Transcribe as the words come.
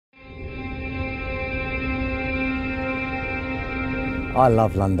I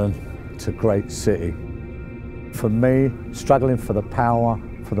love London. It's a great city. For me, struggling for the power,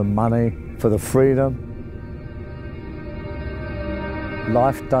 for the money, for the freedom,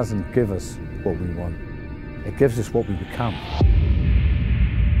 life doesn't give us what we want. It gives us what we become.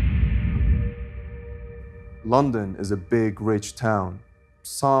 London is a big, rich town.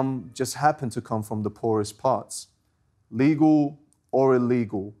 Some just happen to come from the poorest parts. Legal or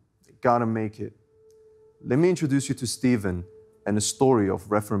illegal, you gotta make it. Let me introduce you to Stephen and a story of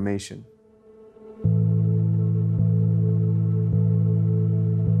reformation.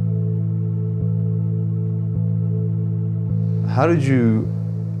 How did you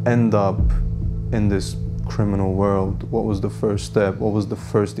end up in this criminal world? What was the first step? What was the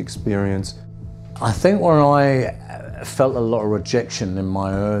first experience? I think when I felt a lot of rejection in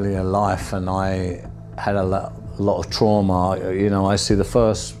my earlier life and I had a lot of trauma, you know, I see the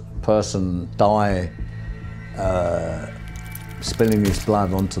first person die spilling his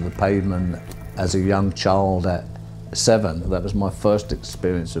blood onto the pavement as a young child at 7. That was my first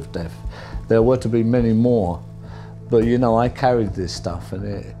experience of death. There were to be many more, but you know, I carried this stuff and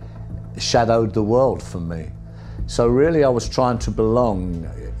it shadowed the world for me. So really I was trying to belong,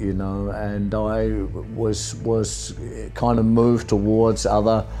 you know, and I was kind of moved towards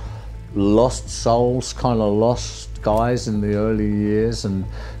other lost souls, kind of lost guys in the early years, and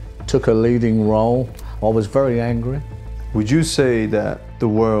took a leading role. I was very angry. Would you say that the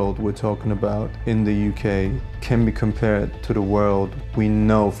world we're talking about in the UK can be compared to the world we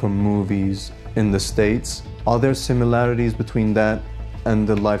know from movies in the States? Are there similarities between that and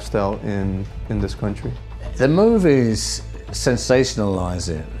the lifestyle in this country? The movies sensationalize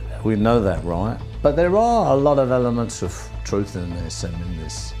it, we know that, right? But there are a lot of elements of truth in this and in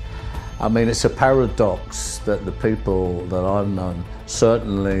this. I mean, it's a paradox that the people that I've known,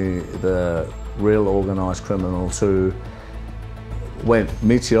 certainly the real organised criminals who went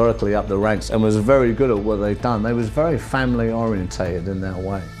meteorically up the ranks and was very good at what they'd done, they was very family orientated in that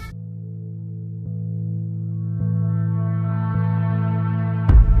way.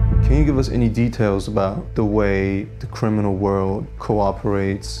 Can you give us any details about the way the criminal world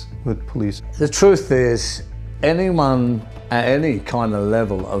cooperates with police? The truth is, anyone at any kind of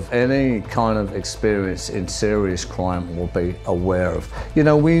level of any kind of experience in serious crime will be aware of. You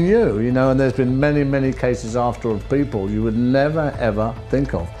know, we knew, you know, and there's been many, many cases after of people you would never ever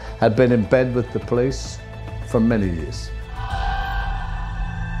think of had been in bed with the police for many years.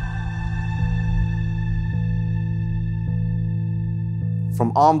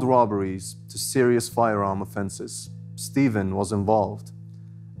 From armed robberies to serious firearm offenses, Stephen was involved.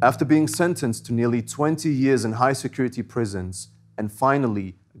 After being sentenced to nearly 20 years in high-security prisons and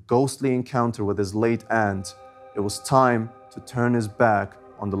finally a ghostly encounter with his late aunt, it was time to turn his back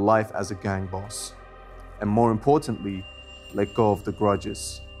on the life as a gang boss. And more importantly, let go of the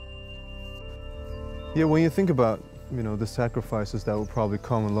grudges. Yeah, when you think about, you know, the sacrifices that will probably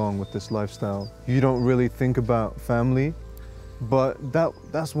come along with this lifestyle, you don't really think about family, but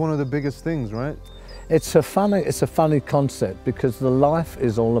that's one of the biggest things, right? It's a funny concept because the life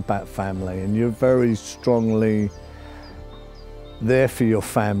is all about family and you're very strongly there for your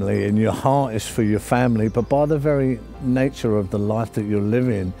family and your heart is for your family, but by the very nature of the life that you're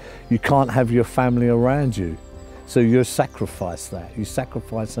living, you can't have your family around you. So you sacrifice that. You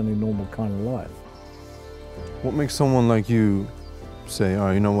sacrifice any normal kind of life. What makes someone like you say, all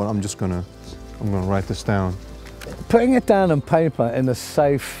right, you know what, I'm gonna write this down? Putting it down on paper in a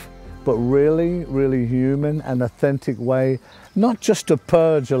safe but really, really human and authentic way, not just to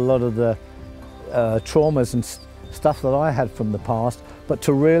purge a lot of the traumas and stuff that I had from the past, but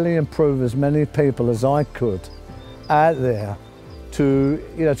to really improve as many people as I could out there to,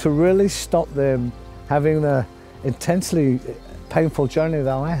 you know, to really stop them having the intensely painful journey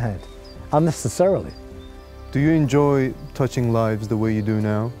that I had, unnecessarily. Do you enjoy touching lives the way you do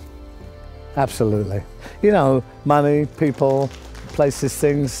now? Absolutely. You know, money, people, places,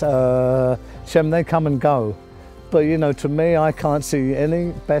 things, Shem, they come and go. But you know, to me, I can't see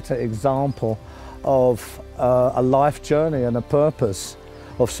any better example of a life journey and a purpose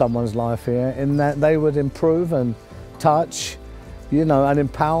of someone's life here, in that they would improve and touch, you know, and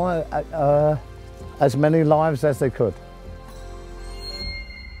empower as many lives as they could.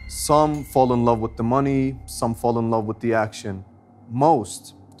 Some fall in love with the money, some fall in love with the action.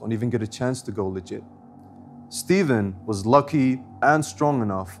 Most don't even get a chance to go legit. Stephen was lucky and strong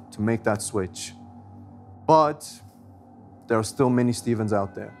enough to make that switch. But there are still many Stephens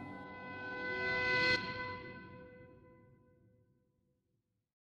out there.